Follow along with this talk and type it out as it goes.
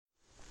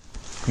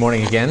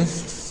Morning again.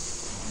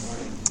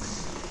 If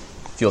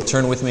you'll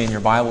turn with me in your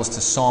Bibles to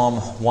Psalm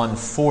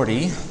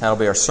 140, that'll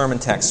be our sermon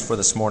text for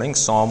this morning,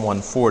 Psalm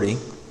 140.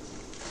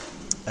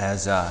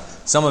 As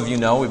some of you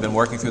know, we've been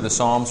working through the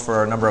Psalms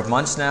for a number of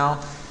months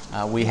now.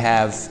 We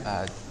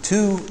have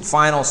two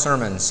final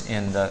sermons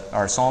in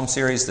our Psalm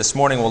series. This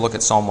morning we'll look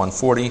at Psalm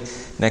 140.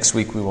 Next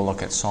week we will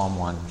look at Psalm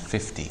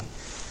 150.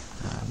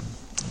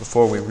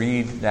 Before we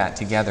read that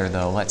together,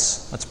 though,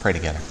 let's pray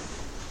together.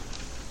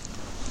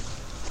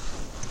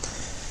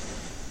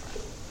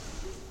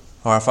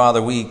 Our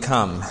Father, we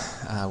come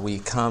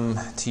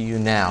to you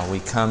now.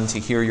 We come to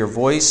hear your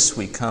voice.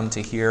 We come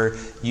to hear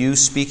you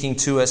speaking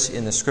to us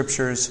in the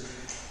Scriptures.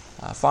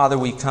 Father,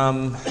 we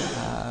come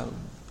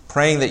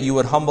praying that you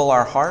would humble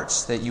our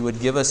hearts, that you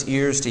would give us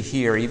ears to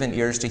hear, even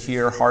ears to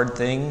hear hard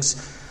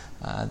things,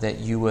 that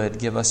you would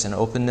give us an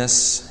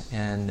openness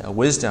and a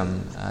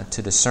wisdom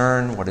to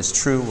discern what is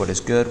true, what is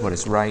good, what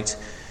is right.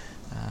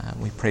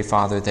 We pray,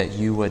 Father, that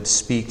you would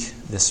speak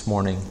this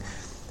morning.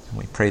 And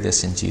we pray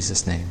this in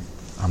Jesus' name.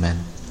 Amen.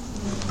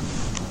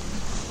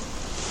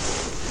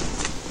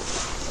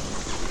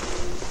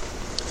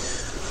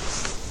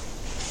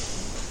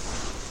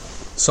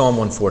 Psalm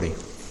 140.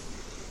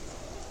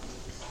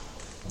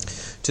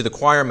 To the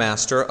choir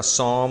master, a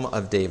psalm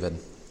of David.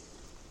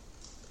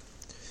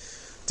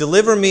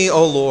 Deliver me,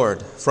 O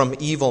Lord, from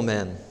evil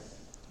men.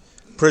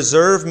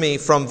 Preserve me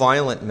from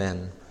violent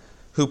men,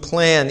 who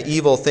plan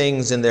evil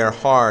things in their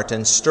heart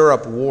and stir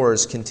up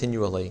wars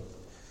continually.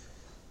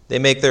 They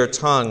make their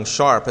tongue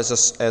sharp as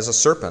a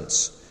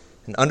serpent's,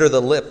 and under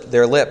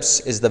their lips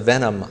is the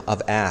venom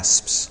of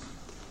asps.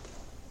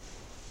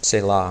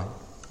 Selah.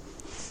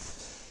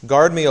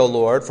 Guard me, O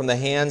Lord, from the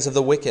hands of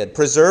the wicked.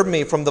 Preserve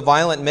me from the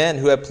violent men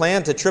who have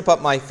planned to trip up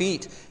my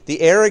feet.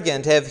 The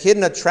arrogant have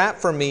hidden a trap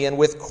for me, and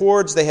with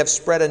cords they have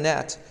spread a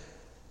net.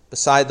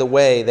 Beside the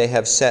way they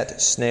have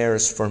set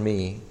snares for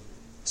me.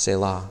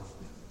 Selah.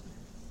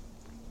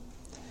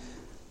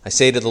 I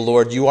say to the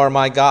Lord, you are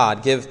my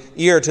God. Give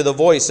ear to the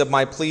voice of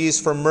my pleas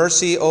for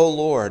mercy, O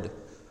Lord.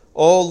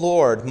 O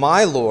Lord,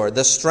 my Lord,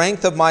 the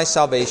strength of my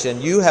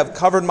salvation, you have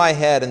covered my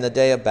head in the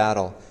day of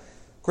battle.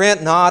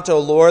 Grant not, O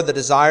Lord, the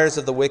desires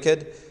of the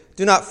wicked.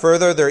 Do not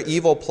further their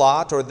evil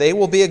plot, or they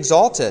will be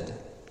exalted.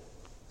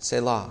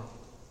 Selah.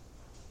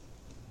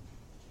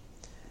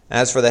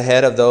 As for the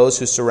head of those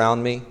who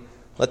surround me,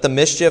 let the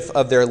mischief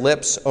of their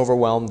lips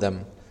overwhelm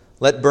them.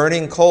 Let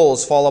burning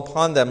coals fall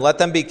upon them. Let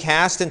them be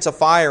cast into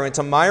fire,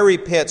 into miry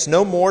pits,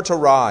 no more to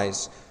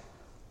rise.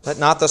 Let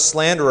not the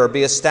slanderer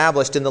be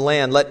established in the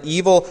land. Let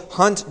evil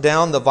hunt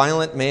down the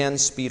violent man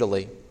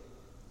speedily.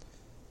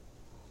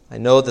 I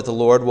know that the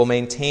Lord will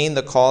maintain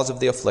the cause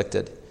of the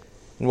afflicted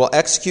and will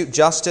execute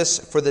justice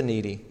for the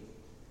needy.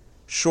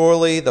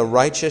 Surely the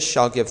righteous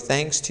shall give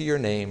thanks to your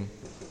name.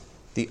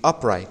 The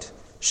upright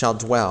shall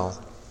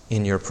dwell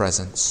in your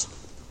presence.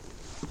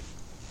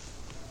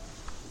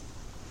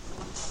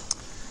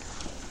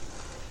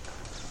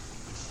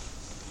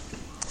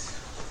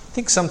 I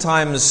think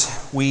sometimes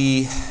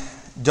we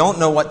don't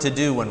know what to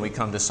do when we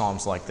come to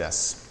Psalms like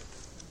this.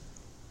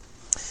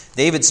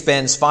 David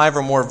spends 5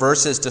 or more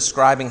verses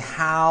describing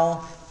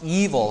how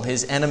evil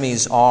his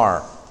enemies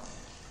are.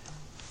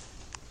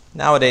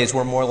 Nowadays,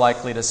 we're more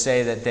likely to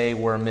say that they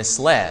were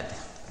misled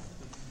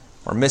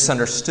or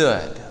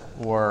misunderstood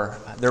or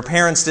their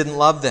parents didn't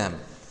love them.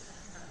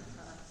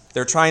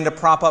 They're trying to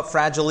prop up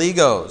fragile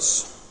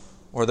egos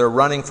or they're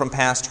running from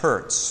past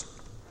hurts.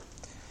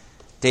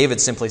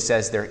 David simply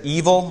says they're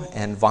evil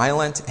and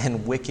violent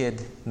and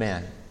wicked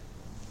men.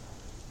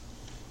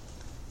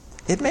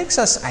 It makes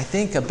us, I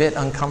think, a bit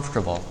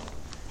uncomfortable.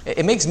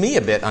 It makes me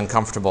a bit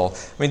uncomfortable.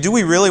 I mean, do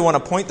we really want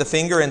to point the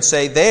finger and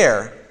say,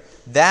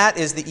 that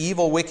is the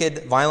evil,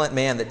 wicked, violent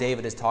man that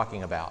David is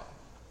talking about?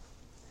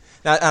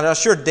 Now, I'm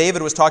sure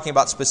David was talking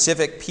about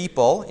specific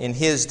people in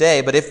his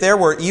day, but if there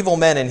were evil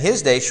men in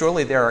his day,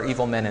 surely there are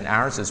evil men in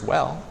ours as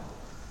well.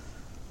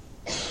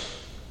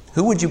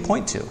 Who would you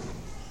point to?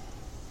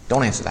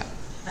 Don't answer that.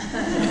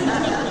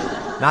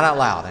 Not out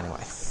loud,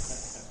 anyway.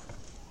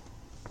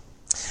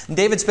 And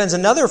David spends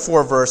another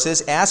 4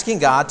 verses asking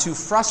God to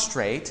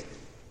frustrate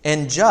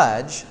and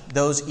judge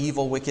those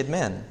evil, wicked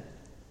men.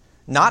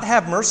 Not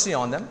have mercy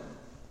on them,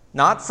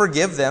 not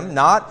forgive them,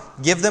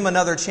 not give them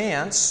another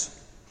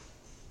chance,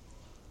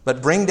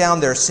 but bring down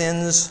their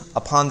sins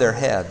upon their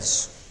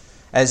heads.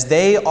 As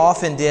they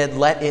often did,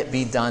 let it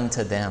be done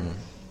to them.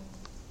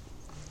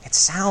 It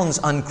sounds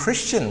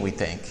unchristian, we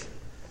think.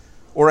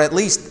 Or at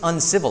least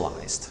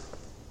uncivilized.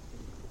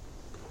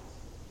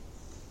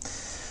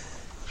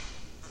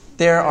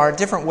 There are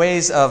different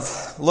ways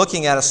of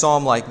looking at a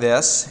psalm like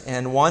this,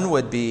 and one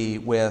would be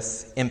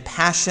with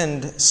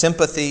impassioned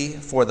sympathy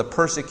for the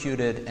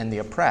persecuted and the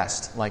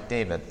oppressed, like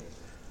David.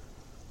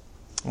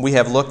 We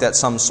have looked at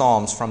some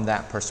psalms from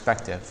that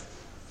perspective.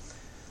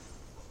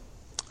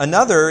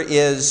 Another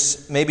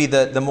is maybe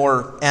the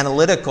more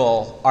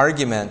analytical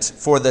argument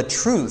for the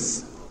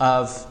truth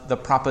of the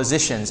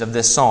propositions of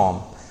this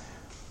psalm.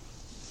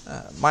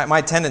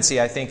 My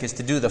tendency, I think, is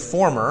to do the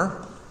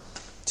former,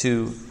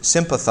 to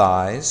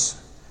sympathize.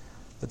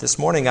 But this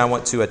morning I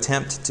want to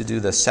attempt to do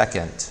the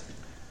second.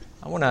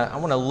 I want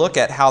to look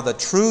at how the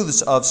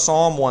truths of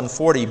Psalm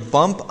 140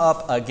 bump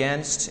up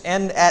against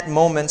and at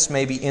moments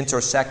maybe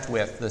intersect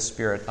with the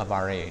spirit of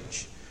our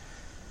age.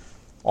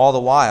 All the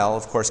while,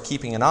 of course,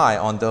 keeping an eye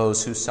on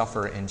those who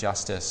suffer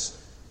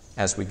injustice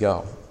as we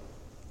go.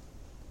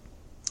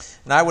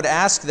 And I would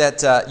ask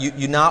that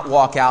you not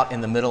walk out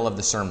in the middle of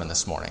the sermon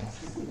this morning.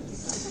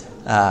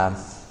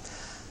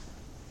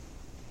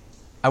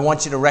 I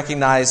want you to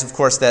recognize, of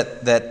course,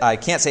 that I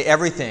can't say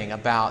everything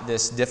about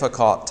this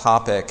difficult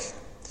topic.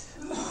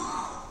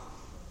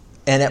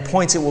 And at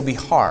points it will be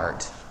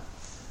hard.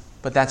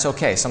 But that's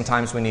okay.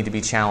 Sometimes we need to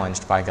be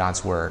challenged by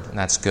God's Word, and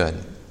that's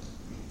good.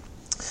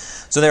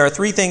 So there are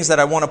three things that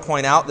I want to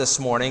point out this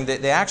morning.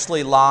 They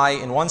actually lie,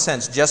 in one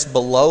sense, just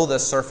below the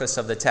surface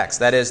of the text.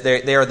 That is,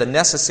 they are the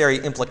necessary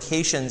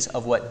implications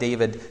of what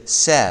David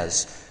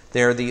says.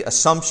 They're the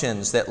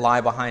assumptions that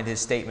lie behind his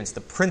statements,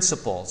 the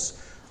principles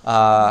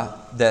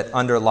that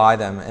underlie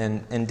them.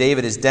 And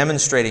David is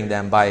demonstrating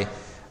them by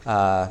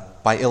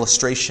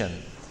illustration,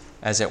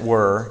 as it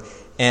were.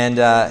 And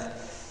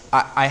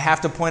I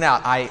have to point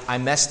out, I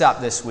messed up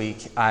this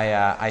week.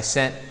 I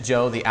sent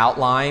Joe the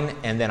outline,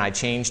 and then I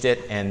changed it,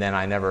 and then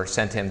I never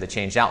sent him the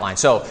changed outline.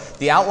 So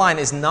the outline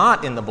is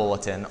not in the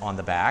bulletin on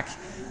the back.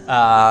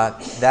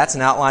 That's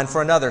an outline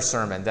for another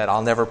sermon that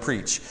I'll never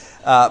preach.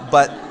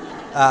 But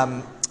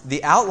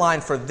the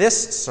outline for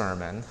this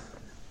sermon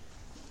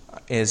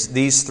is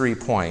these 3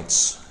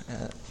 points.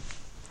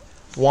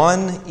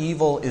 1,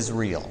 evil is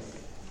real.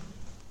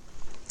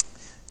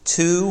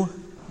 2,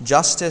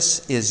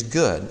 justice is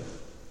good.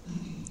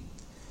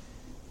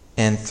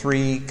 And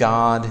 3,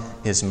 God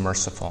is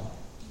merciful.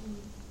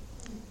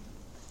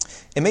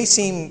 It may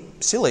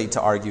seem silly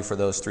to argue for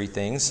those 3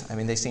 things. I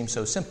mean, they seem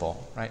so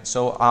simple, right?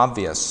 So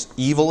obvious.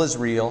 Evil is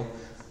real,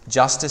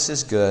 justice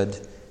is good,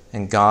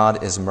 and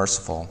God is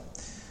merciful.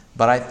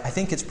 But I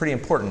think it's pretty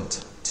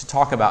important to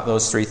talk about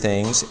those 3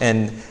 things.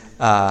 And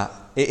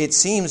it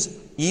seems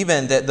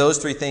even that those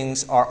 3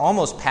 things are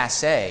almost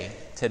passé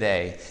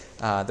today.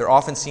 They're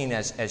often seen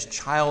as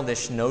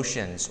childish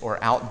notions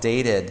or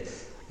outdated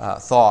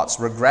thoughts,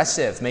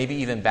 regressive, maybe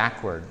even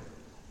backward.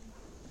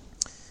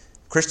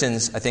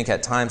 Christians, I think,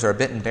 at times are a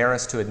bit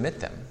embarrassed to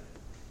admit them.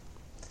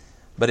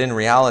 But in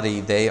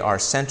reality, they are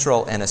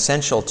central and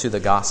essential to the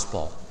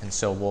gospel. And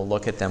so we'll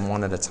look at them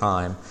one at a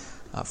time.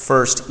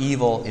 First,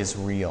 evil is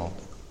real.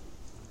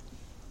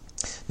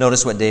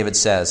 Notice what David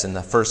says in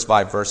the first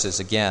 5 verses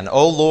again.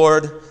 O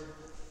Lord,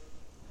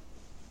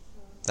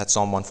 that's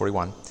Psalm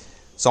 141.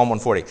 Psalm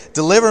 140.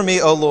 Deliver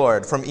me, O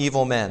Lord, from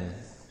evil men.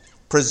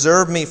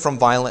 Preserve me from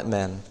violent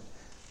men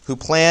who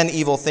plan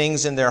evil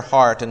things in their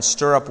heart and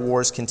stir up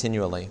wars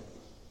continually.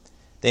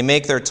 They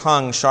make their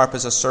tongue sharp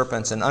as a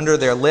serpent's, and under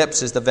their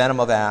lips is the venom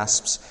of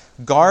asps.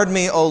 Guard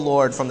me, O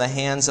Lord, from the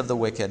hands of the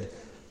wicked.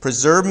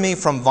 Preserve me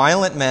from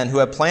violent men who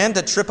have planned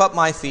to trip up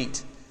my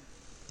feet.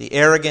 The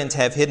arrogant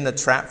have hidden a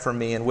trap for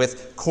me, and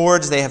with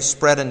cords they have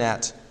spread a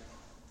net.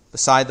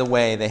 Beside the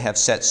way they have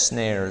set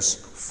snares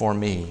for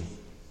me.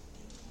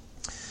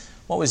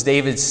 What was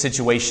David's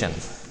situation?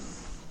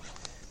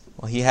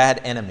 Well, he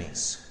had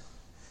enemies.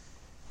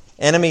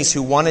 Enemies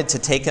who wanted to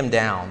take him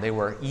down. They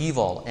were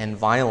evil and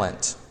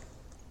violent.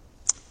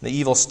 The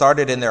evil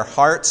started in their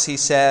hearts, he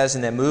says,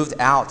 and then moved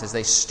out as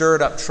they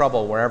stirred up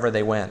trouble wherever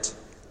they went.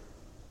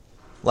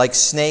 Like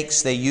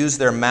snakes, they used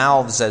their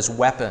mouths as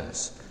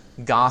weapons.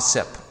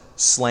 Gossip,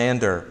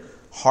 slander,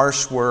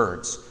 harsh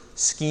words,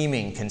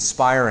 scheming,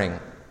 conspiring.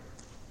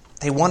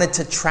 They wanted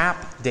to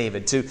trap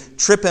David, to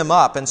trip him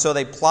up, and so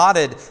they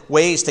plotted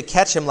ways to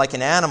catch him like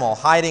an animal,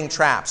 hiding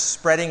traps,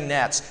 spreading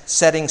nets,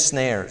 setting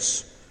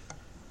snares.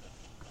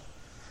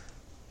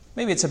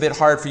 Maybe it's a bit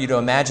hard for you to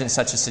imagine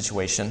such a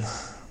situation.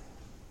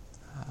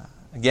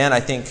 Again,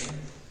 I think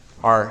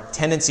our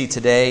tendency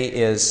today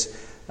is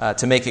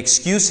to make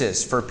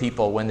excuses for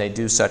people when they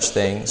do such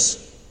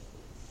things.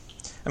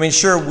 I mean,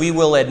 sure, we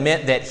will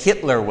admit that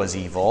Hitler was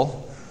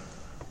evil,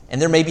 and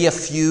there may be a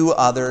few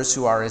others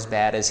who are as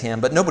bad as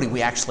him, but nobody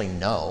we actually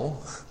know.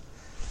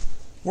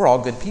 We're all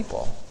good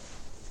people.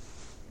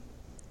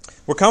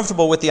 We're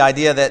comfortable with the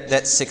idea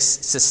that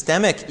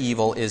systemic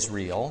evil is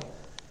real,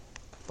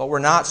 but we're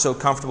not so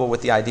comfortable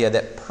with the idea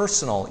that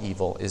personal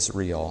evil is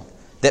real,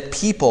 that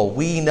people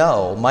we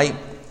know might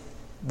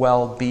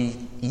well be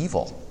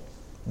evil,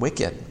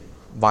 wicked,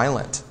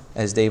 violent,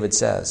 as David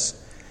says.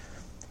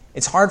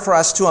 It's hard for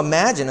us to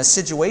imagine a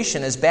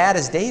situation as bad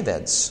as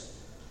David's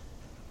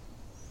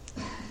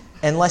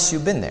unless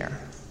you've been there.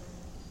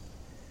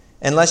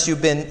 Unless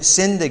you've been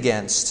sinned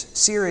against,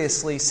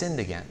 seriously sinned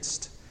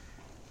against.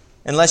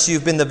 Unless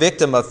you've been the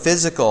victim of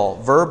physical,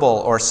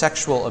 verbal, or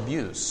sexual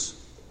abuse.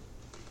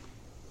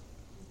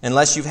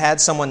 Unless you've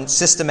had someone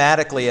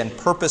systematically and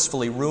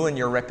purposefully ruin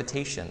your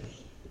reputation.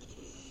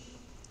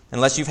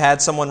 Unless you've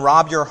had someone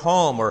rob your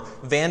home or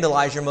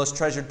vandalize your most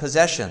treasured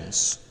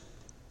possessions.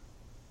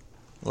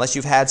 Unless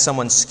you've had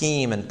someone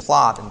scheme and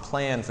plot and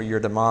plan for your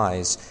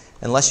demise.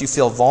 Unless you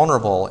feel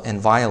vulnerable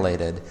and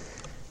violated.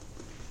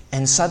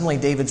 And suddenly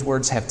David's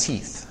words have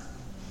teeth.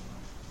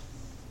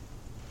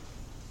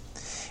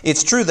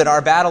 It's true that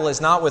our battle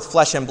is not with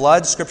flesh and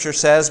blood, Scripture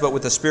says, but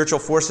with the spiritual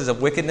forces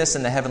of wickedness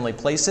in the heavenly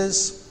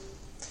places.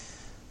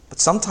 But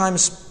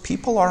sometimes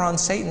people are on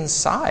Satan's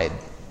side.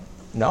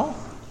 No?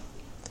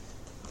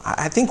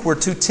 I think we're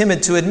too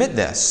timid to admit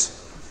this,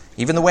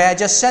 even the way I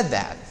just said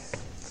that.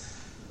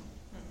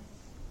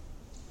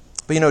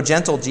 But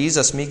gentle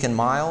Jesus, meek and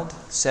mild,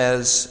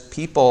 says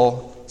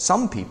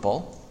some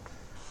people,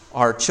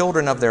 are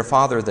children of their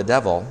father, the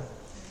devil,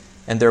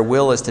 and their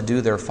will is to do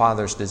their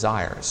father's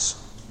desires.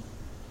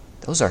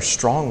 Those are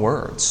strong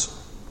words.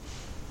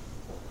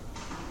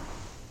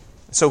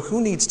 So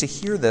who needs to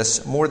hear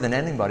this more than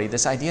anybody,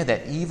 this idea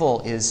that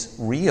evil is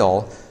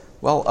real?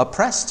 Well,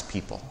 oppressed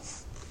people.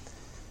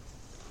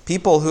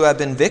 People who have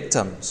been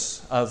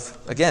victims of,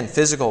 again,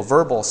 physical,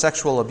 verbal,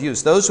 sexual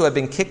abuse. Those who have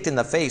been kicked in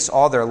the face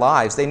all their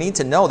lives. They need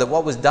to know that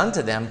what was done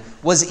to them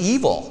was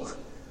evil.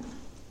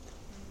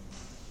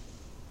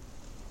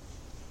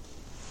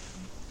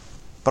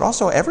 But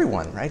also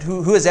everyone, right,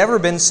 who has ever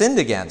been sinned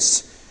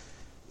against.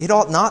 It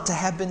ought not to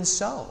have been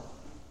so.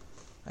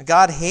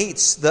 God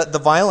hates the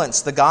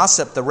violence, the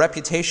gossip, the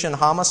reputation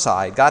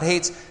homicide. God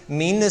hates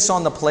meanness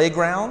on the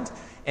playground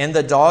and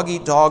the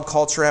dog-eat-dog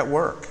culture at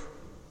work.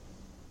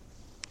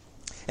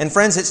 And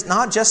friends, it's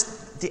not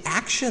just the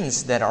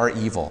actions that are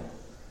evil.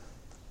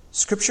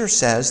 Scripture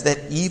says that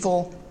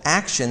evil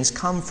actions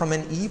come from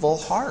an evil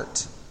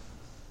heart.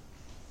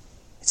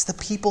 It's the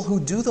people who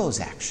do those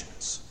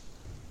actions.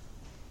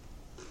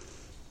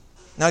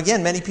 Now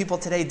again, many people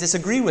today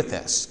disagree with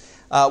this.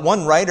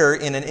 One writer,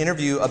 in an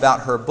interview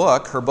about her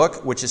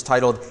book, which is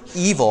titled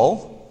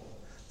Evil,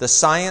 The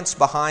Science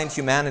Behind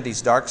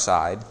Humanity's Dark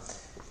Side,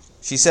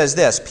 she says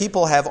this: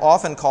 people have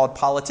often called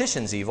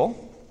politicians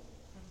evil,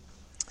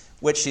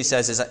 which she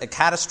says is a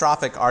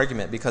catastrophic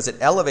argument because it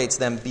elevates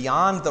them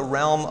beyond the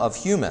realm of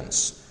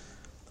humans,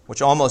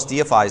 which almost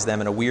deifies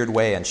them in a weird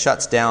way and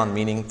shuts down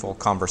meaningful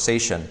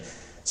conversation.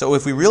 So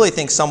if we really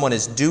think someone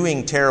is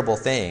doing terrible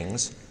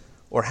things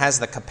or has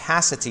the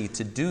capacity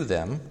to do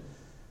them,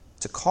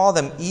 to call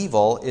them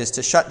evil is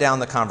to shut down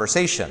the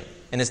conversation,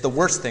 and is the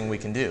worst thing we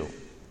can do.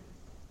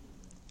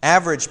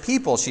 Average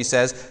people, she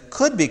says,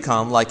 could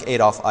become like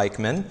Adolf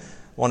Eichmann,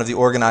 one of the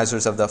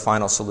organizers of the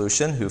Final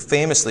Solution, who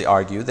famously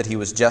argued that he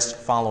was just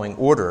following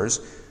orders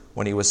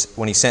when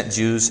he sent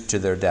Jews to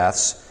their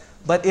deaths.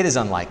 But it is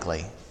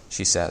unlikely,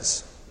 she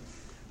says.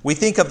 We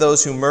think of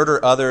those who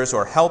murder others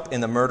or help in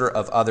the murder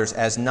of others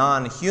as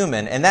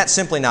non-human, and that's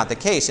simply not the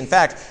case. In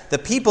fact, the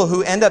people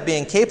who end up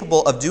being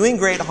capable of doing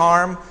great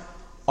harm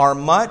are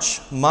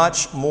much,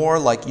 much more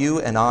like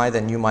you and I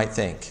than you might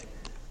think.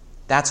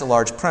 That's a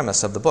large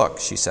premise of the book,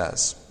 she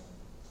says.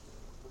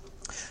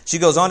 She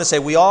goes on to say,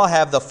 we all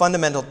have the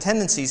fundamental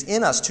tendencies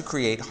in us to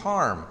create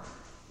harm,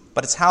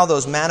 but it's how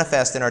those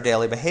manifest in our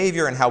daily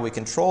behavior and how we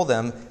control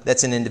them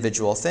that's an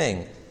individual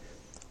thing.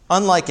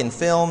 Unlike in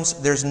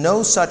films, there's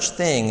no such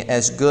thing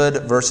as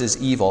good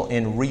versus evil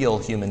in real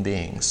human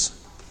beings.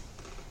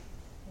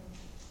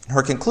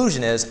 Her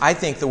conclusion is, I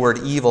think the word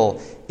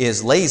evil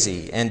is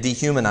lazy and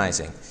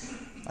dehumanizing.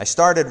 I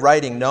started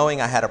writing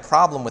knowing I had a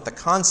problem with the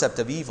concept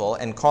of evil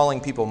and calling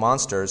people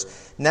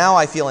monsters. Now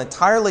I feel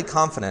entirely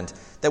confident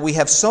that we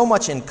have so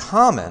much in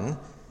common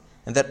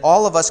and that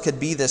all of us could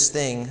be this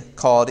thing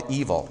called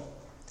evil.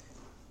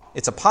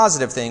 It's a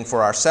positive thing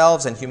for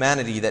ourselves and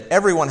humanity that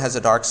everyone has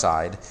a dark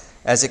side,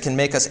 as it can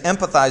make us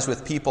empathize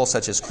with people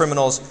such as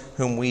criminals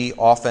whom we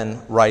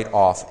often write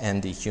off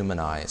and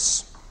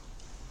dehumanize.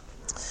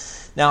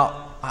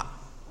 Now,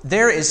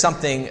 there is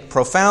something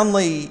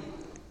profoundly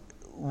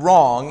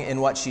wrong in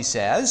what she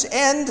says,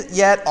 and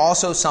yet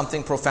also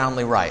something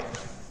profoundly right.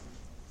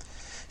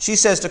 She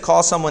says to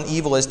call someone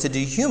evil is to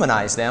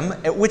dehumanize them,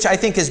 which I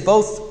think is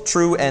both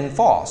true and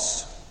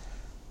false.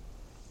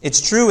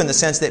 It's true in the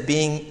sense that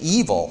being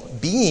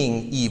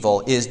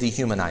evil is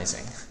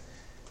dehumanizing.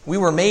 We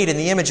were made in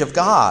the image of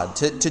God.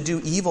 To do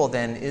evil,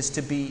 then, is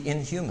to be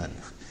inhuman.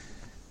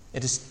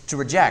 It is to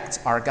reject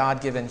our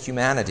God-given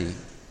humanity.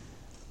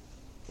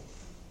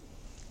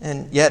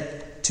 And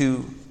yet,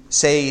 to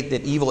say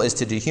that evil is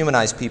to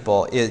dehumanize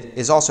people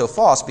is also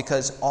false,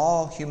 because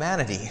all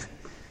humanity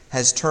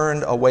has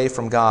turned away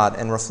from God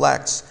and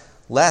reflects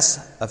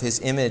less of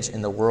His image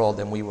in the world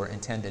than we were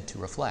intended to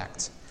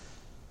reflect.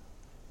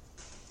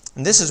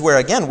 And this is where,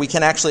 again, we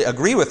can actually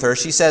agree with her.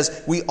 She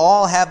says, we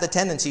all have the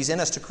tendencies in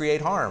us to create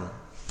harm.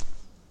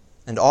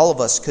 And all of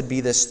us could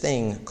be this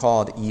thing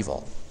called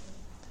evil.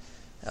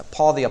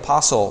 Paul the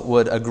Apostle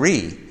would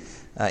agree.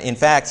 In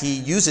fact, he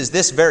uses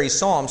this very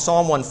psalm,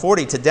 Psalm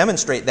 140, to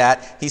demonstrate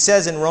that. He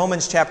says in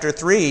Romans chapter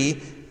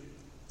 3,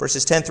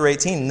 verses 10 through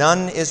 18,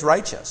 none is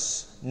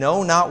righteous.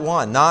 No, not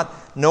one.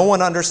 No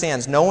one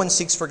understands. No one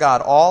seeks for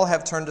God. All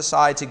have turned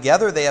aside.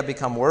 Together they have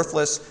become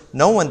worthless.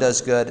 No one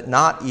does good,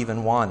 not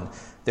even one.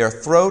 Their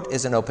throat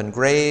is an open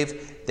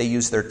grave. They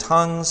use their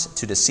tongues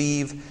to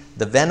deceive.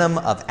 The venom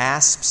of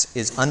asps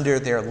is under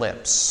their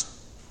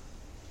lips.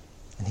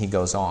 And he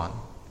goes on.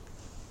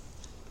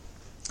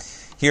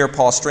 Here,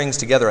 Paul strings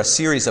together a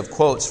series of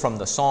quotes from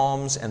the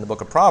Psalms and the book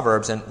of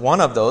Proverbs, and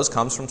one of those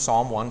comes from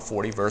Psalm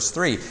 140, verse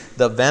 3.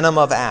 The venom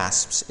of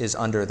asps is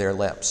under their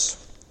lips.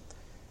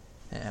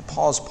 And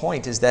Paul's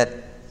point is that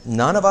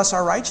none of us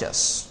are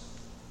righteous.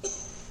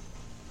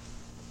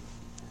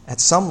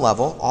 At some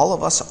level, all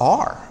of us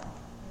are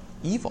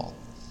evil.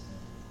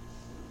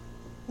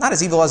 Not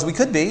as evil as we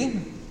could be,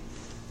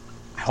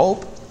 I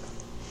hope,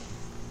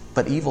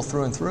 but evil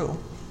through and through.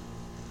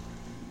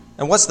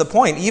 And what's the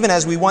point? Even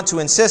as we want to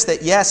insist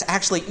that, yes,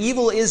 actually,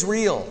 evil is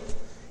real.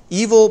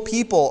 Evil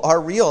people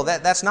are real.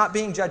 That's not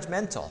being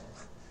judgmental.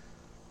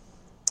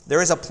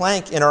 There is a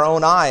plank in our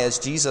own eye, as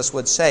Jesus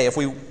would say. If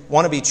we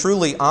want to be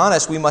truly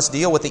honest, we must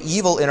deal with the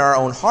evil in our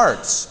own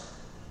hearts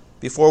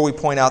before we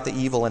point out the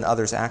evil in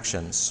others'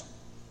 actions.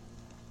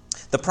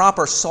 The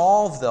proper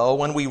solve, though,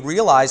 when we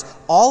realize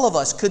all of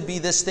us could be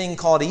this thing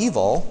called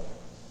evil,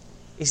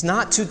 is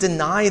not to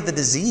deny the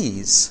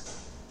disease,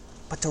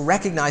 but to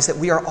recognize that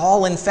we are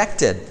all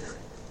infected.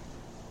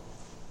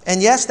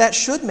 And yes, that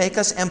should make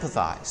us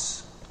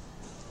empathize,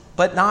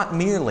 but not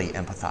merely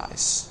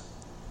empathize,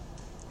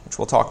 which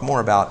we'll talk more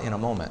about in a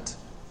moment.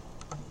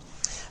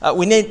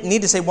 We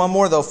need to say one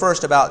more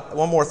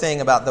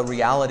thing about the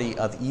reality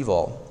of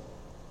evil.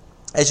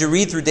 As you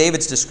read through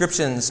David's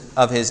descriptions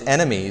of his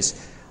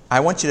enemies,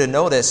 I want you to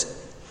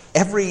notice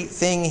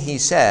everything he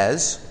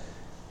says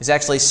is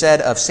actually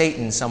said of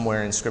Satan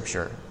somewhere in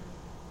Scripture.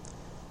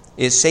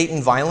 Is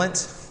Satan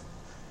violent?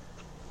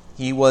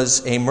 He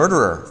was a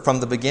murderer from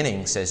the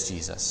beginning, says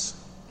Jesus.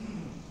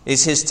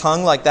 Is his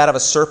tongue like that of a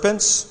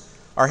serpent's?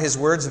 Are his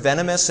words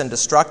venomous and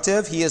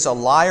destructive? He is a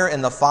liar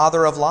and the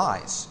father of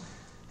lies.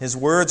 His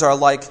words are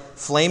like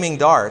flaming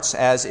darts,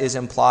 as is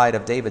implied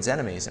of David's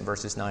enemies in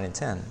verses 9 and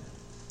 10.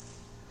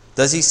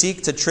 Does he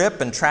seek to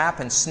trip and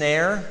trap and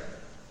snare?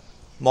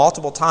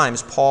 Multiple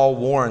times Paul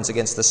warns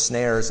against the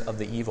snares of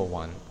the evil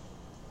one.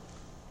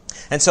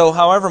 And so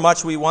however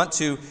much we want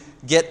to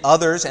get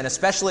others, and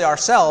especially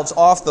ourselves,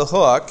 off the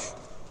hook,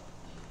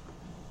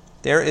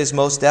 there is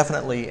most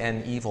definitely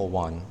an evil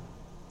one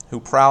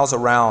who prowls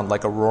around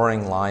like a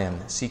roaring lion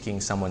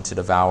seeking someone to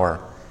devour.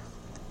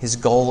 His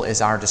goal is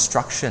our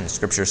destruction,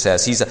 Scripture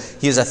says.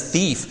 He is a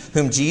thief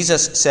whom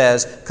Jesus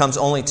says comes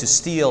only to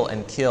steal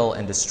and kill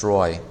and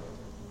destroy.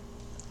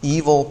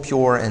 Evil,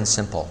 pure and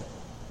simple.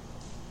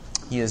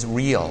 He is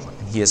real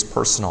and he is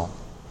personal.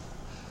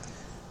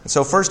 And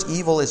so first,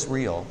 evil is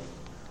real.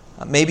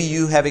 Maybe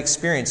you have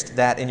experienced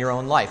that in your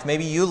own life.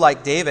 Maybe you,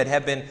 like David,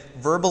 have been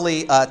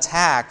verbally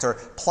attacked or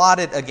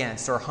plotted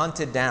against or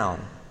hunted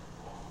down.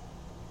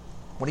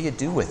 What do you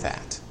do with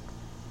that?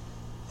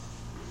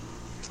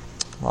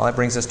 Well, that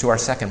brings us to our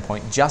second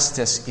point.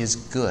 Justice is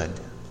good.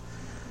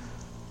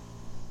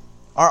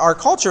 Our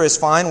culture is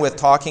fine with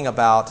talking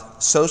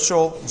about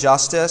social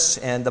justice,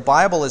 and the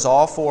Bible is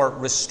all for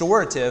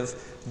restorative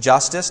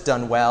justice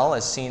done well,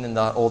 as seen in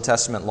the Old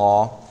Testament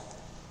law.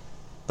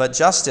 But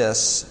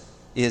justice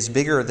is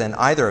bigger than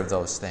either of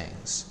those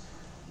things.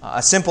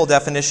 A simple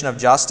definition of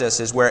justice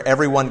is where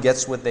everyone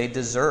gets what they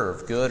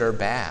deserve, good or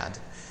bad,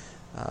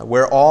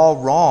 where all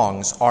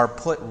wrongs are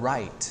put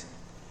right.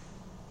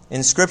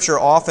 In Scripture,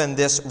 often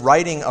this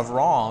righting of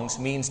wrongs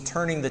means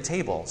turning the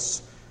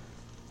tables,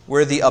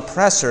 where the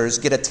oppressors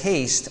get a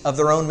taste of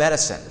their own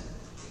medicine.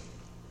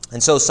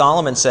 And so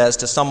Solomon says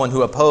to someone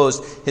who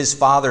opposed his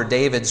father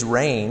David's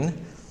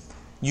reign,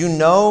 "You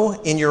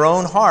know in your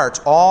own heart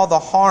all the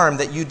harm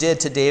that you did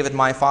to David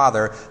my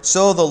father,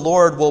 so the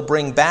Lord will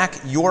bring back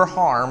your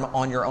harm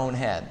on your own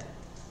head."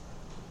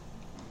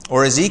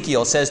 Or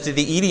Ezekiel says to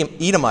the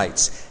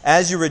Edomites,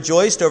 "As you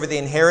rejoiced over the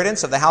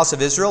inheritance of the house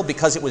of Israel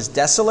because it was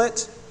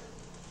desolate,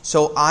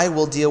 so I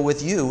will deal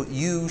with you.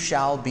 You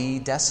shall be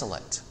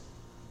desolate."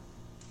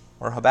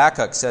 Or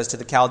Habakkuk says to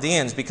the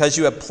Chaldeans, "Because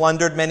you have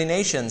plundered many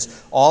nations,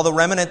 all the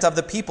remnant of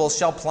the people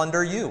shall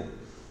plunder you."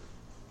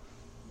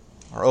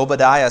 Or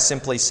Obadiah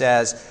simply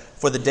says,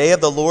 "For the day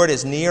of the Lord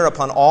is near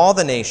upon all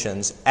the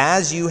nations.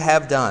 As you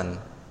have done,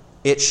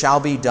 it shall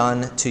be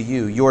done to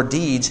you. Your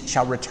deeds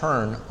shall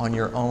return on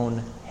your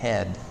own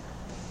head."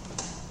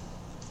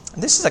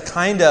 And this is a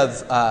kind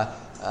of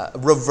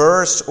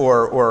reverse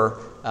or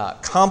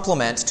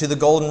complement to the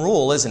golden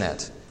rule, isn't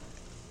it?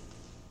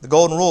 The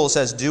golden rule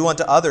says, "Do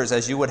unto others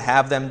as you would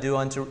have them do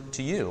unto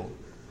you."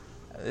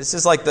 This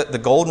is like the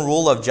golden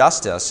rule of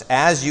justice.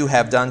 As you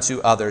have done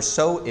to others,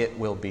 so it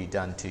will be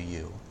done to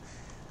you.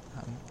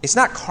 It's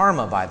not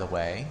karma, by the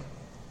way,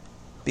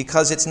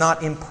 because it's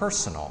not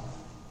impersonal.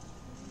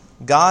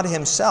 God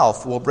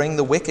himself will bring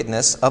the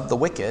wickedness of the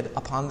wicked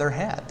upon their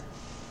head.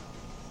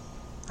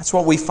 That's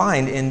what we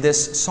find in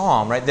this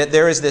psalm, right? That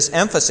there is this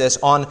emphasis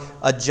on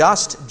a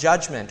just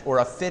judgment or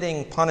a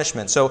fitting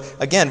punishment. So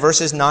again,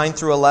 verses 9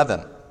 through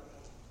 11.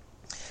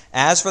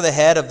 "As for the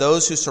head of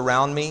those who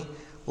surround me,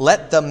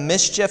 let the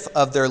mischief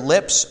of their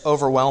lips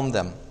overwhelm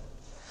them.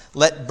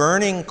 Let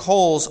burning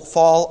coals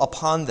fall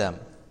upon them.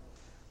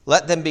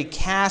 Let them be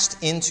cast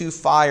into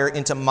fire,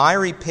 into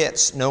miry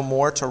pits, no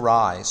more to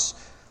rise.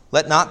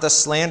 Let not the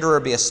slanderer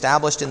be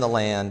established in the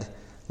land.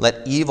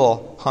 Let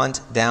evil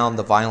hunt down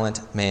the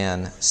violent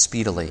man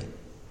speedily."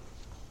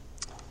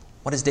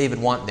 What does David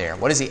want there?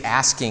 What is he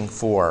asking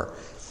for?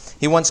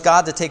 He wants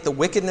God to take the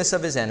wickedness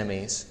of his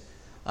enemies,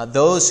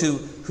 those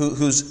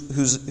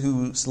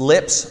whose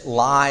lips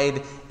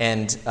lied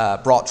and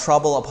brought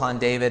trouble upon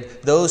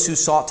David, those who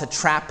sought to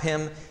trap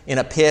him in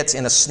a pit,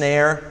 in a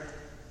snare.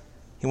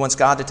 He wants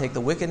God to take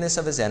the wickedness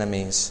of his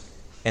enemies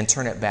and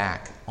turn it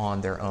back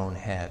on their own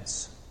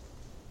heads.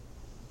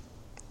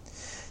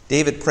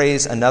 David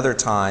prays another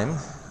time.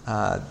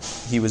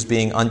 He was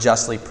being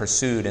unjustly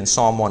pursued in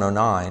Psalm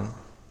 109.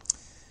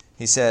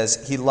 He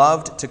says, "He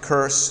loved to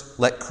curse,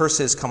 let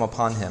curses come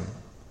upon him.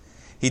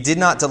 He did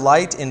not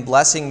delight in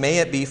blessing, may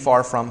it be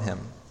far from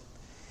him.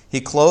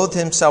 He clothed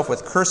himself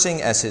with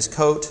cursing as his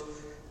coat,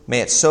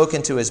 may it soak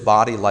into his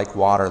body like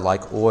water,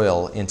 like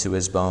oil into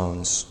his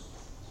bones."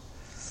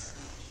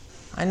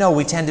 I know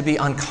we tend to be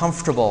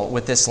uncomfortable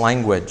with this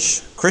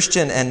language,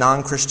 Christian and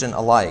non-Christian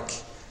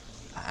alike.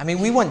 I mean,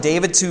 we want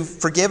David to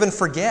forgive and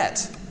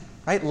forget,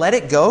 right? Let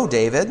it go,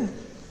 David.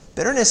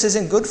 Bitterness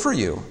isn't good for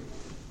you.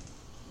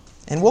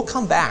 And we'll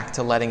come back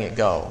to letting it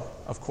go,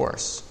 of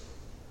course.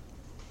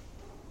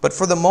 But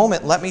for the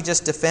moment, let me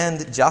just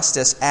defend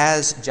justice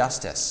as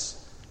justice,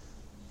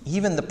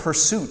 even the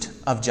pursuit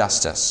of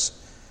justice.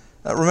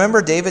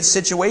 Remember David's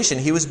situation.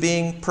 He was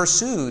being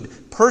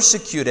pursued,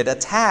 persecuted,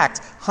 attacked,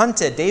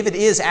 hunted. David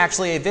is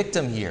actually a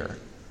victim here.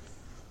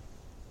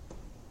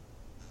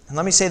 And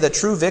let me say, the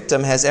true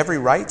victim has every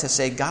right to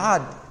say,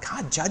 God,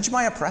 judge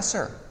my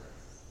oppressor.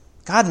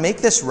 God,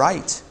 make this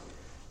right.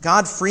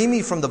 God, free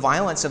me from the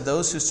violence of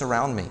those who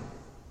surround me.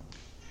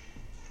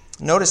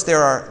 Notice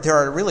there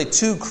are really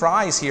two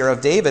cries here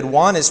of David.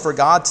 One is for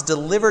God to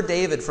deliver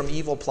David from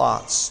evil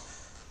plots.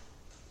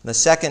 The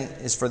second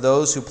is for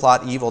those who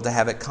plot evil to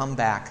have it come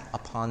back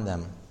upon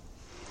them.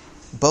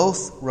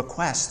 Both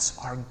requests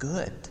are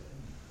good.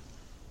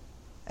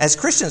 As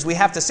Christians, we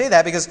have to say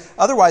that because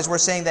otherwise we're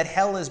saying that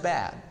hell is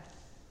bad.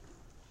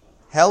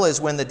 Hell is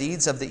when the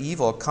deeds of the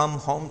evil come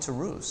home to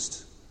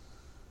roost.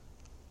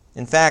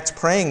 In fact,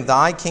 praying,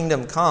 "Thy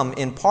kingdom come,"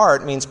 in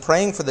part means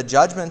praying for the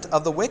judgment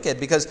of the wicked,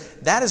 because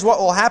that is what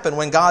will happen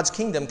when God's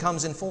kingdom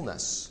comes in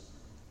fullness.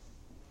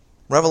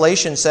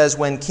 Revelation says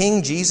when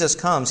King Jesus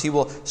comes, he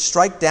will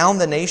strike down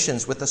the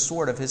nations with the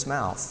sword of his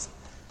mouth.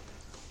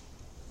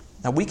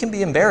 Now, we can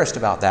be embarrassed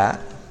about that.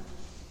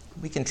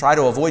 We can try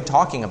to avoid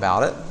talking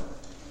about it.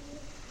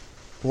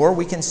 Or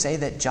we can say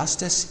that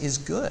justice is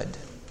good.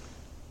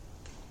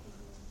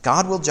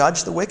 God will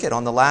judge the wicked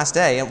on the last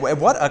day. And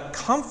what a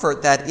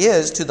comfort that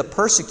is to the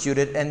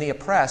persecuted and the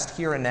oppressed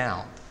here and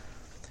now.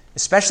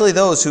 Especially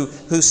those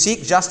who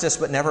seek justice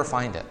but never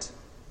find it.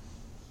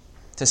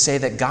 To say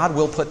that God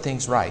will put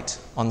things right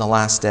on the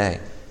last day.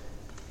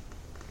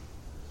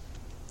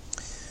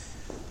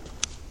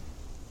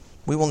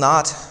 We will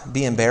not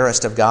be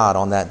embarrassed of God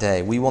on that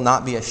day. We will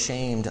not be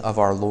ashamed of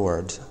our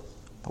Lord.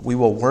 But we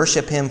will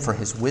worship him for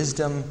his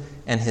wisdom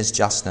and his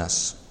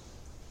justness.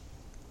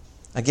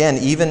 Again,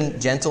 even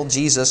gentle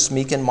Jesus,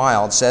 meek and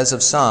mild, says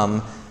of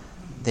some,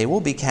 "They will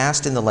be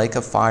cast in the lake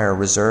of fire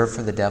reserved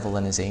for the devil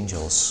and his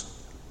angels.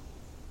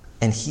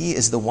 And he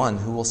is the one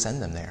who will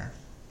send them there."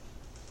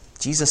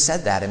 Jesus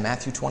said that in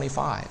Matthew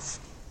 25.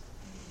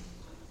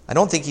 I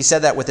don't think he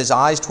said that with his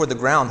eyes toward the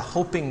ground,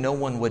 hoping no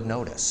one would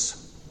notice.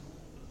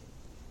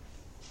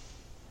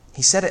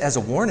 He said it as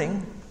a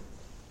warning.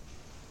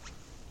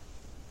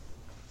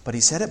 But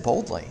he said it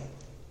boldly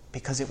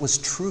because it was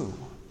true.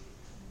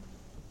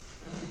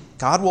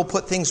 God will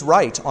put things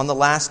right on the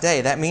last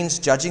day. That means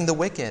judging the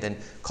wicked and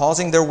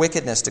causing their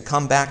wickedness to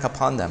come back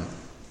upon them.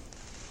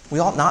 We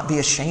ought not be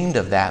ashamed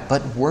of that,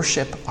 but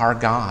worship our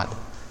God.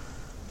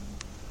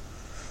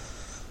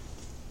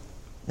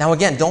 Now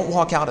again, don't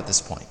walk out at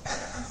this point.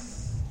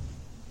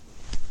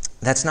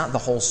 That's not the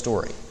whole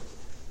story.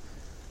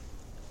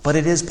 But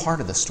it is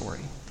part of the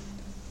story.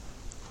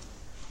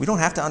 We don't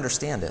have to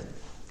understand it.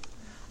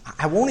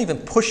 I won't even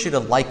push you to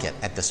like it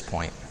at this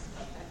point.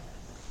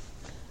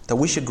 That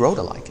we should grow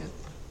to like it.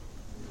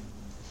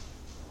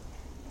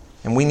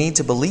 And we need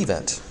to believe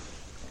it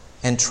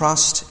and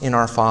trust in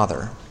our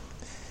Father.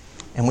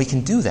 And we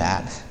can do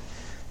that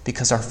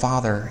because our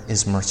Father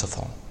is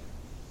merciful.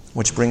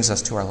 Which brings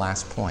us to our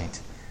last point.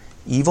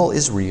 Evil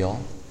is real.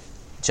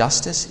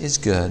 Justice is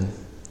good.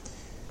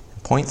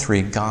 Point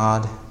 3,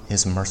 God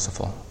is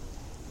merciful.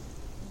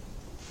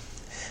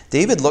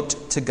 David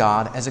looked to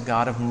God as a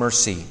God of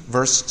mercy.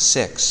 Verse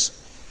 6.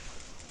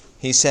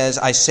 He says,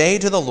 "I say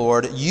to the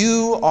Lord,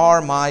 you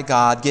are my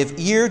God. Give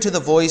ear to the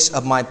voice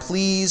of my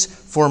pleas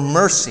for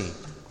mercy,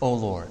 O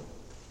Lord."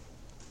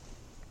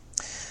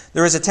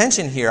 There is a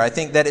tension here, I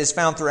think, that is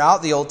found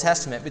throughout the Old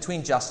Testament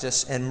between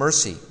justice and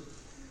mercy.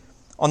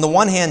 On the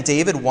one hand,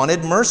 David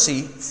wanted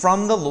mercy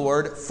from the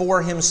Lord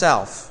for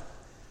himself.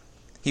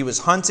 He was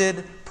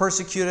hunted,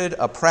 persecuted,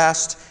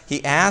 oppressed.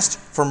 He asked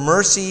for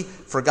mercy,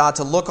 for God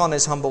to look on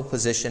his humble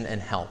position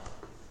and help.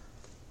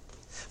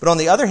 But on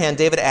the other hand,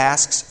 David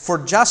asks for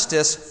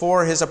justice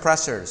for his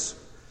oppressors.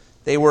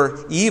 They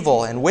were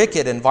evil and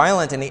wicked and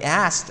violent, and he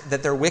asked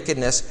that their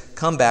wickedness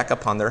come back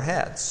upon their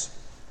heads.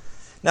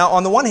 Now,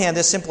 on the one hand,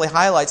 this simply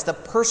highlights the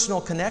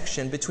personal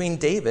connection between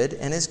David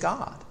and his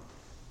God.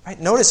 Right?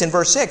 Notice in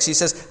verse 6, he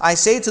says, I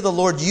say to the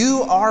Lord,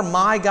 you are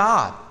my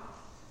God.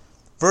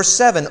 Verse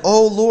 7,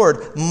 O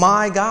Lord,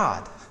 my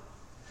God.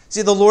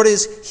 See, the Lord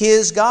is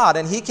his God,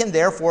 and he can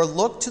therefore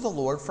look to the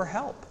Lord for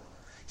help.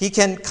 He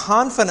can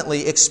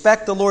confidently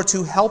expect the Lord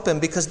to help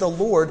him because the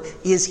Lord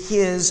is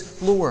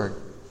his Lord.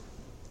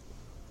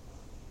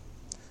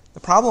 The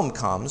problem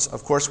comes,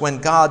 of course, when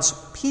God's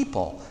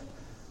people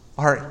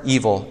are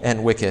evil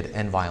and wicked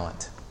and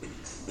violent.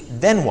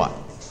 Then what?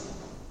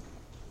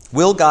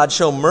 Will God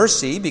show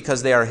mercy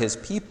because they are his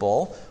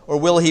people, or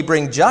will he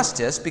bring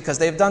justice because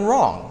they have done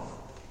wrong?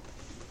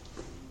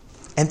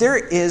 And there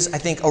is, I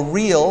think, a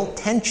real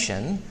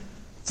tension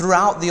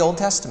throughout the Old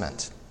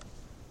Testament.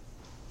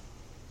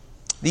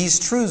 These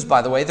truths,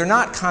 by the way, they're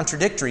not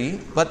contradictory,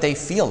 but they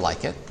feel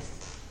like it.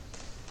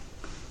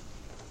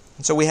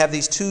 And so we have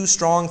these two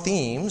strong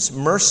themes,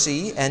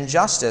 mercy and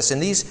justice.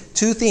 And these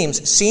two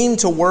themes seem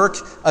to work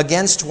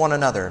against one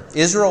another.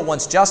 Israel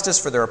wants justice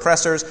for their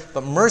oppressors,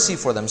 but mercy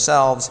for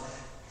themselves.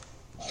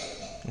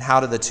 And how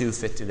do the two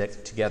fit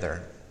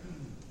together?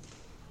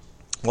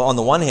 Well, on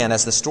the one hand,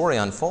 as the story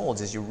unfolds,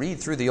 as you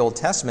read through the Old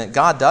Testament,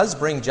 God does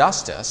bring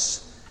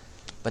justice,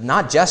 but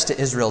not just to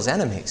Israel's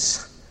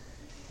enemies.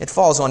 It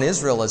falls on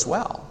Israel as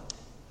well.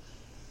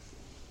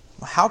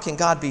 How can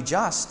God be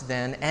just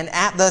then and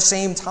at the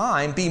same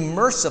time be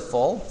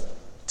merciful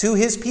to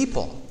his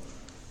people?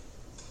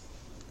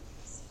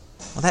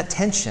 Well, that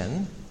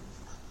tension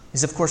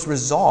is, of course,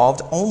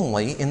 resolved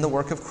only in the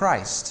work of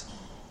Christ.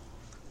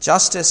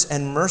 Justice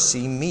and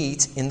mercy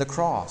meet in the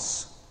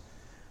cross.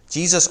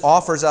 Jesus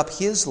offers up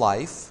his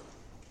life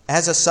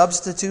as a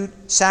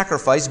substitute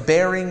sacrifice,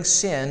 bearing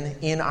sin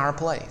in our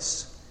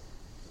place.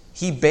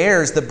 He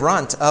bears the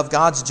brunt of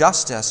God's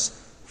justice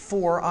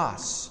for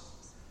us.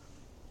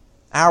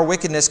 Our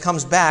wickedness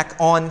comes back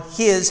on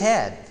his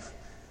head.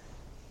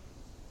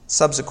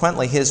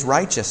 Subsequently, his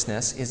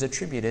righteousness is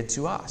attributed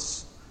to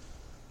us.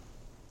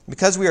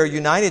 Because we are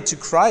united to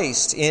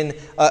Christ in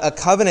a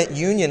covenant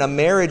union, a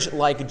marriage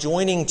like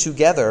joining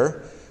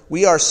together,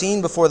 we are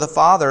seen before the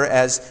Father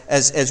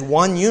as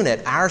one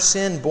unit, our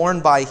sin borne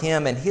by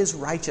him and his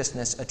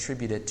righteousness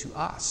attributed to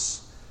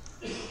us.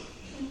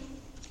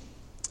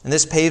 And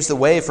this paves the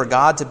way for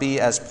God to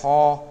be, as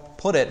Paul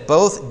put it,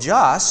 both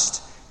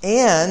just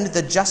and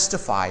the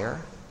justifier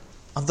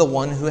of the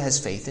one who has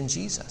faith in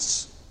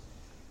Jesus.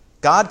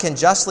 God can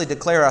justly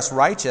declare us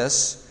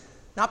righteous,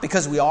 not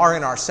because we are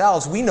in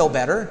ourselves, we know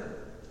better,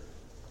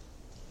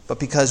 but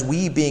because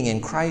we, being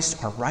in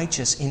Christ, are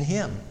righteous in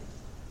him.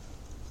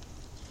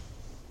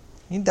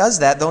 He does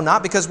that, though,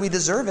 not because we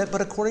deserve it,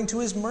 but according to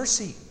his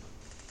mercy.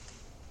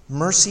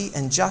 Mercy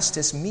and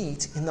justice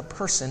meet in the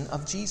person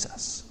of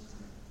Jesus.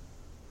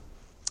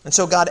 And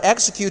so God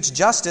executes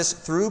justice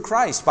through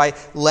Christ by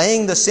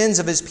laying the sins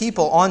of his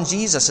people on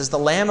Jesus as the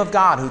Lamb of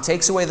God who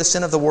takes away the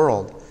sin of the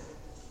world.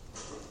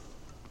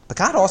 But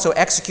God also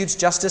executes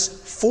justice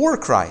for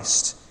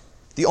Christ,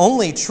 the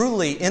only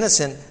truly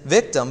innocent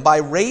victim, by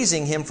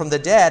raising him from the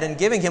dead and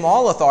giving him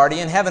all authority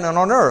in heaven and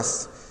on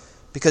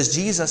earth, because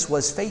Jesus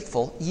was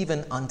faithful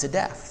even unto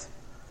death.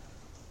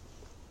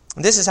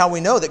 And this is how we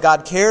know that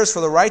God cares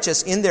for the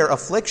righteous in their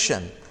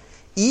affliction,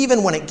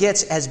 even when it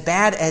gets as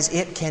bad as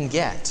it can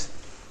get.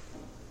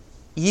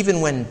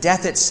 Even when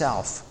death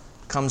itself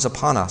comes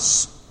upon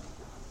us,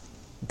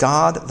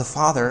 God the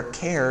Father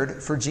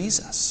cared for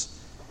Jesus.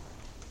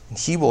 And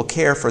he will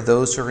care for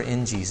those who are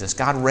in Jesus.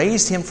 God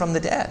raised him from the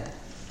dead.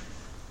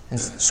 And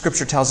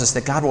Scripture tells us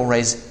that God will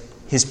raise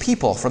his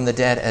people from the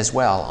dead as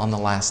well on the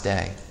last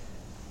day.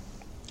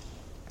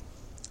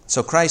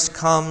 So Christ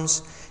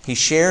comes, he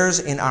shares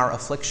in our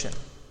affliction.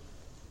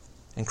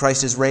 And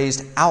Christ is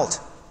raised out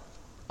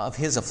of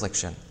his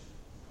affliction.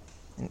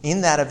 And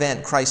in that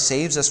event, Christ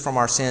saves us from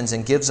our sins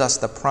and gives us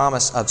the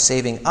promise of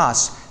saving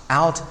us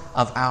out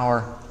of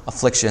our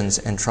afflictions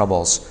and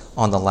troubles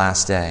on the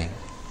last day.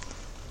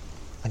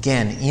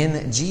 Again,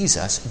 in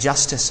Jesus,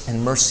 justice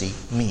and mercy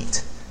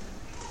meet.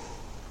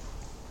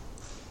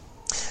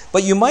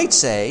 But you might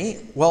say,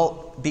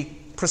 well,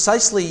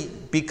 precisely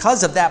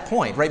because of that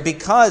point, right?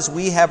 Because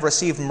we have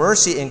received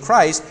mercy in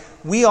Christ,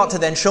 we ought to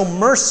then show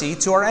mercy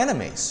to our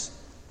enemies,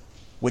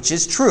 which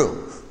is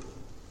true.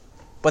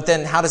 But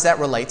then how does that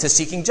relate to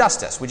seeking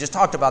justice? We just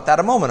talked about that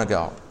a moment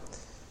ago.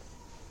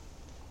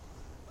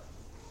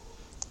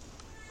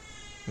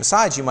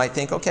 Besides, you might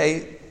think,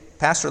 okay,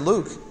 Pastor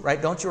Luke, right,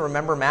 don't you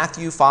remember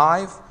Matthew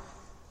 5?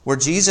 Where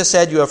Jesus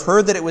said, you have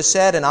heard that it was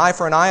said, an eye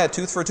for an eye, a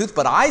tooth for a tooth,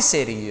 but I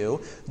say to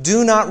you,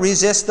 do not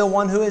resist the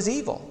one who is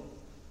evil.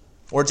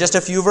 Or just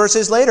a few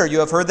verses later, you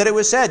have heard that it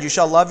was said, you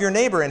shall love your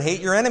neighbor and hate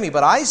your enemy,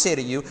 but I say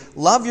to you,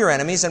 love your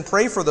enemies and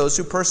pray for those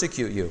who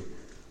persecute you,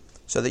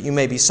 so that you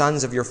may be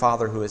sons of your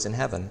Father who is in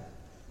heaven.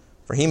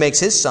 For he makes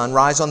his sun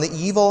rise on the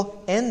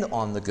evil and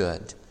on the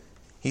good.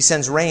 He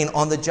sends rain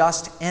on the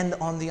just and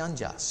on the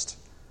unjust.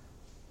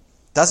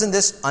 Doesn't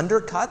this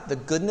undercut the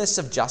goodness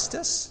of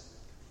justice?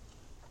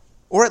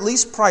 Or at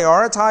least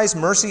prioritize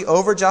mercy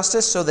over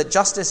justice so that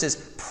justice is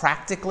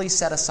practically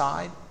set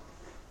aside?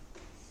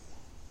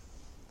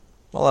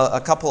 Well,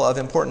 a couple of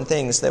important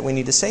things that we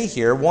need to say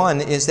here. One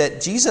is that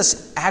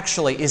Jesus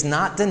actually is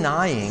not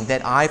denying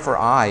that eye for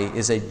eye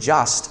is a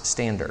just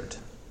standard.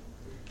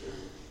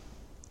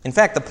 In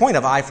fact, the point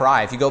of eye for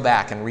eye, if you go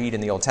back and read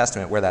in the Old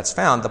Testament where that's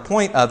found, the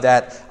point of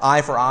that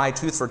eye for eye,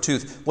 tooth for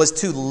tooth, was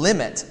to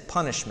limit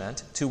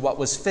punishment to what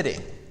was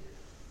fitting.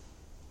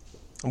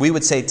 We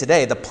would say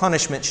today the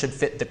punishment should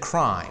fit the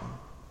crime.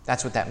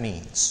 That's what that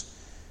means.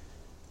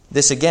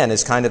 This, again,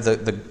 is kind of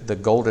the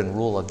golden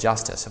rule of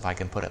justice, if I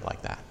can put it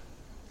like that.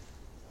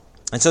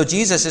 And so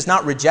Jesus is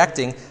not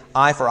rejecting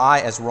eye for eye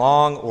as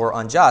wrong or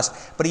unjust,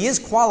 but he is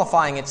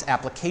qualifying its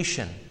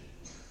application.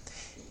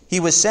 He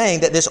was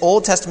saying that this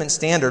Old Testament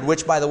standard,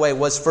 which, by the way,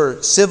 was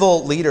for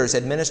civil leaders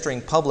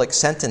administering public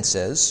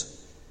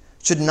sentences,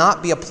 should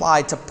not be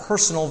applied to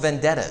personal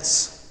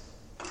vendettas.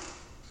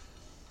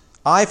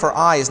 Eye for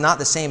eye is not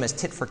the same as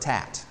tit for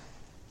tat.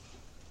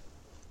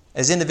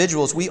 As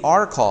individuals, we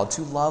are called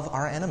to love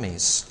our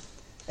enemies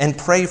and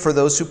pray for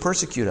those who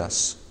persecute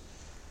us.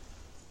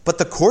 But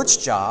the court's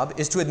job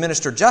is to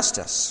administer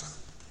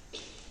justice.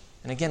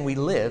 And again, we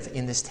live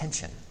in this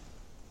tension.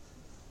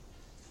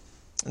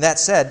 That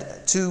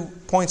said, 2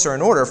 points are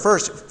in order.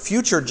 First,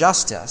 future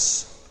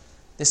justice,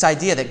 this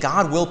idea that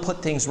God will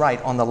put things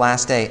right on the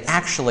last day,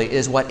 actually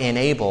is what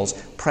enables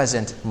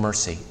present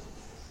mercy.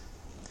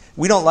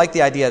 We don't like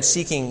the idea of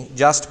seeking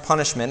just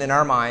punishment. In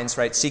our minds,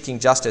 right, seeking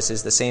justice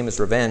is the same as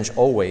revenge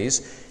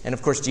always. And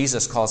of course,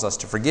 Jesus calls us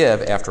to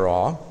forgive, after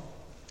all.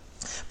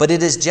 But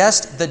it is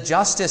just the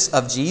justice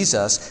of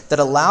Jesus that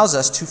allows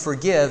us to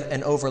forgive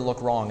and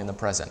overlook wrong in the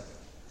present.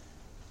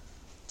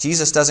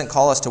 Jesus doesn't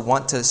call us to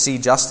want to see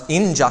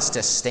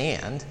injustice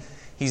stand.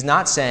 He's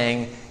not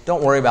saying,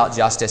 don't worry about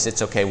justice,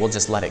 it's okay, we'll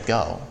just let it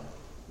go.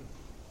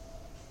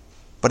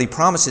 But he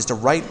promises to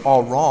right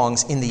all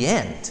wrongs in the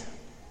end.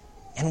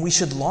 And we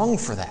should long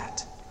for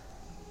that.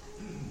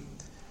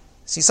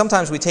 See,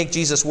 sometimes we take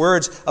Jesus'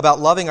 words about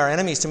loving our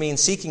enemies to mean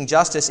seeking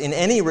justice in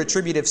any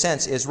retributive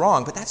sense is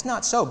wrong, but that's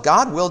not so.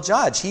 God will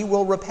judge. He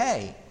will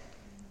repay.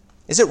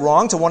 Is it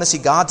wrong to want to see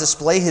God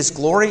display his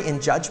glory in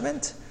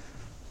judgment?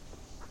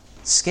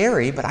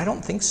 Scary, but I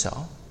don't think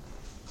so.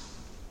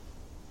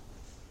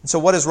 And so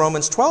what does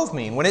Romans 12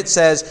 mean? When it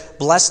says,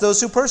 bless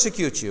those who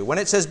persecute you. When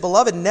it says,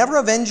 beloved, never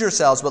avenge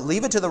yourselves, but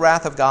leave it to the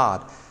wrath of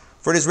God.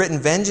 For it is written,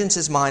 vengeance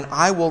is mine,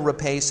 I will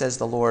repay, says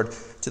the Lord.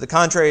 To the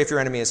contrary, if your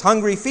enemy is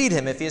hungry, feed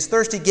him. If he is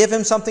thirsty, give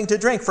him something to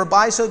drink. For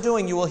by so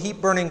doing, you will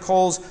heap burning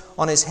coals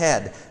on his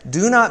head.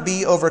 Do not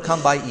be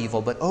overcome by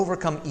evil, but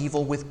overcome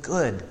evil with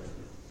good.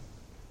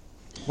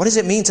 What does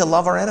it mean to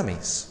love our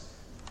enemies,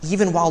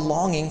 even while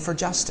longing for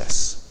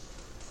justice?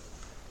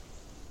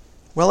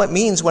 Well, it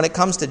means when it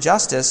comes to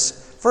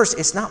justice, first,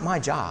 it's not my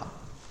job.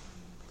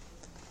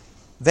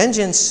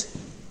 Vengeance,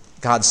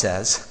 God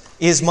says,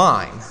 is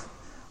mine.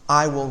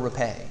 I will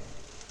repay.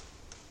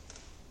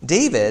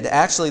 David,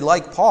 actually,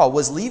 like Paul,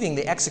 was leaving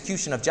the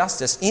execution of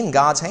justice in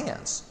God's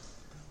hands.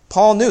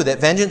 Paul knew that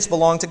vengeance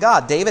belonged to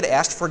God. David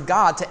asked for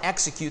God to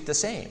execute the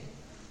same.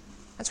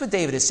 That's what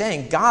David is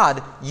saying.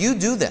 God, you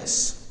do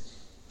this.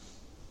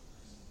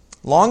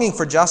 Longing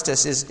for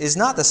justice is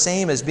not the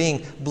same as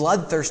being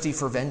bloodthirsty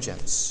for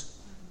vengeance.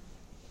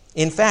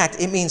 In fact,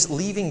 it means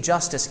leaving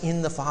justice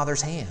in the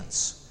Father's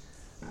hands.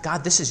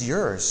 God, this is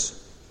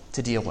yours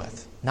to deal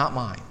with, not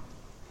mine.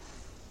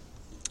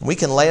 We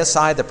can lay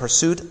aside the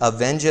pursuit of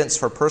vengeance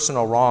for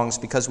personal wrongs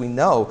because we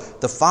know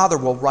the Father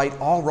will right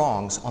all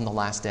wrongs on the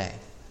last day.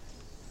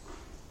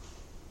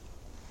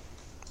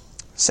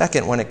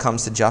 Second, when it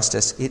comes to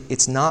justice,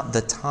 it's not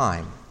the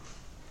time.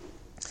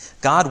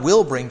 God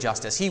will bring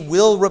justice. He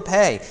will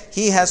repay.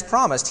 He has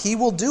promised. He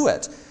will do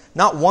it.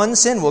 Not one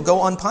sin will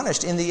go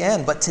unpunished in the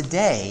end, but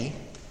today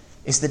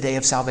is the day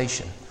of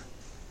salvation.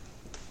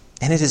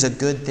 And it is a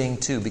good thing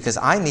too, because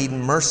I need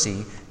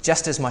mercy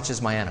just as much as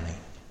my enemy.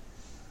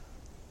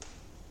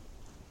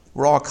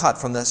 We're all cut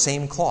from the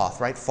same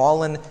cloth, right?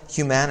 Fallen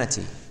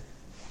humanity.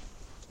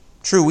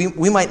 True,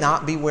 we might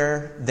not be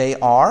where they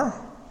are,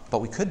 but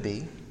we could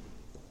be.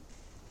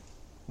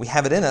 We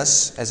have it in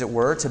us, as it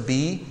were, to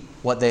be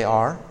what they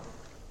are.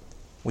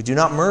 We do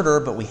not murder,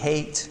 but we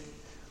hate.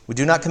 We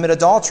do not commit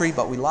adultery,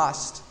 but we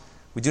lust.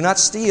 We do not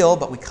steal,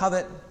 but we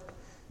covet.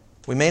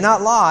 We may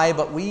not lie,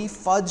 but we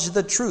fudge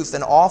the truth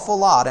an awful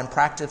lot and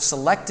practice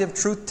selective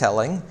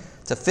truth-telling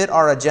to fit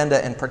our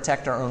agenda and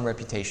protect our own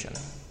reputation.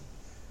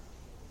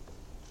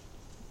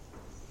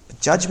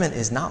 Judgment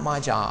is not my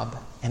job,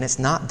 and it's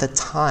not the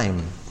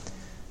time.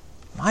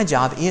 My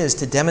job is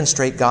to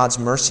demonstrate God's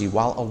mercy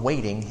while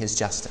awaiting his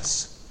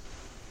justice.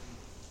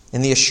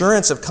 And the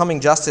assurance of coming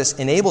justice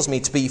enables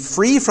me to be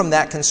free from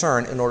that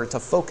concern in order to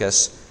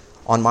focus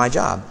on my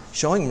job,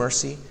 showing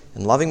mercy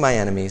and loving my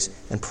enemies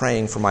and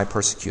praying for my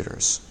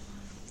persecutors.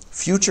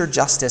 Future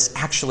justice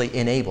actually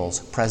enables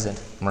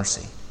present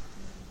mercy.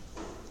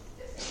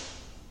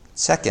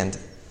 Second,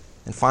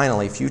 and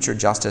finally, future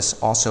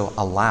justice also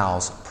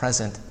allows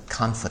present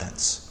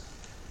confidence.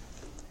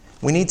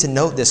 We need to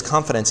note this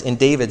confidence in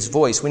David's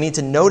voice. We need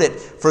to note it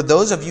for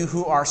those of you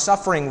who are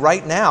suffering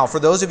right now, for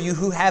those of you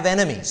who have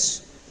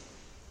enemies.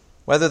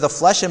 whether the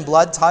flesh and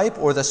blood type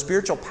or the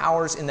spiritual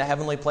powers in the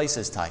heavenly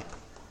places type.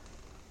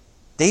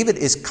 David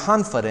is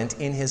confident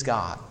in his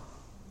God.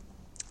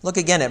 Look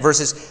again at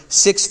verses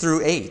 6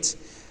 through 8.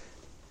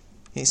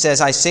 He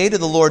says, I say to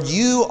the Lord,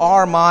 you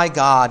are my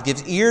God.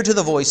 Give ear to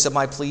the voice of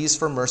my pleas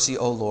for mercy,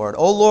 O Lord.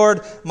 O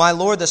Lord, my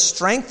Lord, the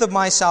strength of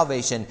my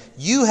salvation.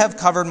 You have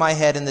covered my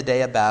head in the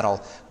day of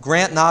battle.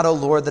 Grant not, O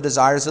Lord, the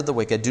desires of the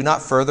wicked. Do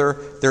not further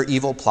their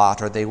evil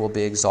plot, or they will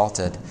be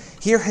exalted.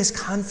 Hear his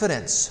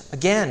confidence.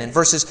 Again, in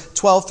verses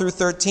 12 through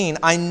 13.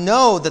 I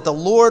know that the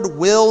Lord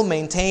will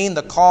maintain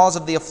the cause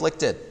of the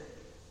afflicted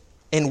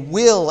and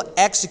will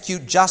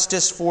execute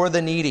justice for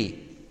the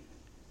needy.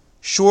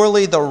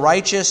 Surely the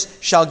righteous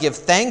shall give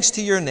thanks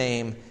to your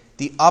name.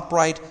 The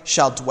upright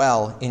shall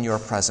dwell in your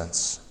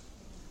presence.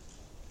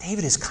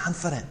 David is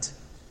confident.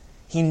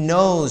 He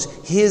knows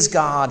his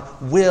God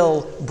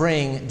will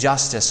bring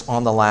justice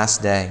on the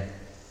last day.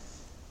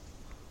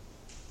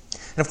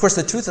 And of course,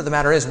 the truth of the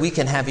matter is we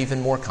can have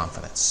even more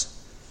confidence.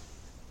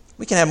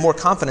 We can have more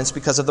confidence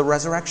because of the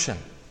resurrection.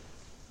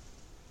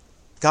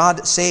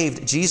 God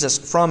saved Jesus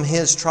from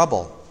his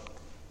trouble,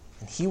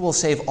 and he will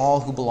save all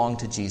who belong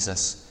to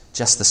Jesus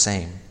just the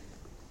same.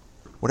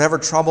 Whatever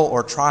trouble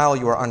or trial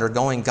you are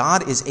undergoing,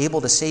 God is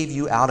able to save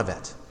you out of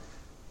it.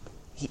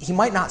 He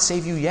might not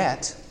save you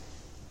yet.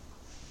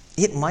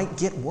 It might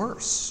get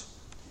worse.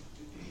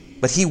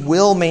 But he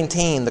will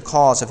maintain the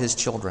cause of his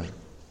children.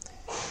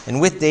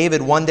 And with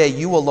David, one day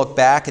you will look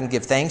back and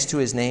give thanks to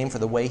his name for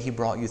the way he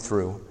brought you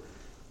through,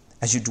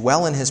 as you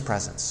dwell in his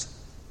presence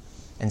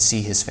and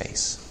see his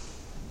face.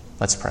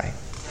 Let's pray.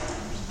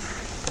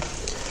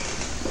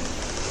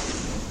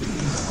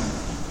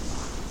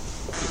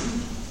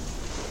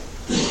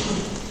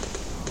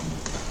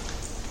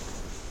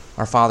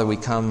 Our Father, we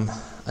come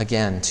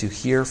again to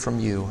hear from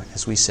you,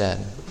 as we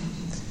said.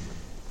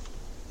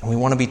 And we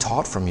want to be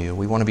taught from you.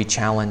 We want to be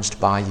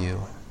challenged by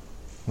you.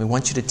 We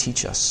want you to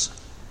teach us.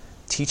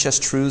 Teach us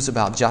truths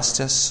about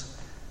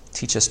justice.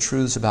 Teach us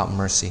truths about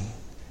mercy.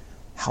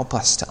 Help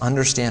us to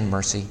understand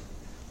mercy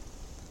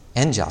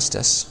and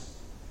justice,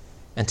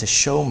 and to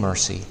show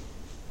mercy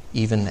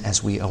even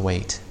as we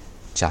await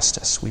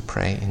justice. We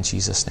pray in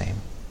Jesus' name.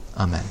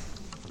 Amen.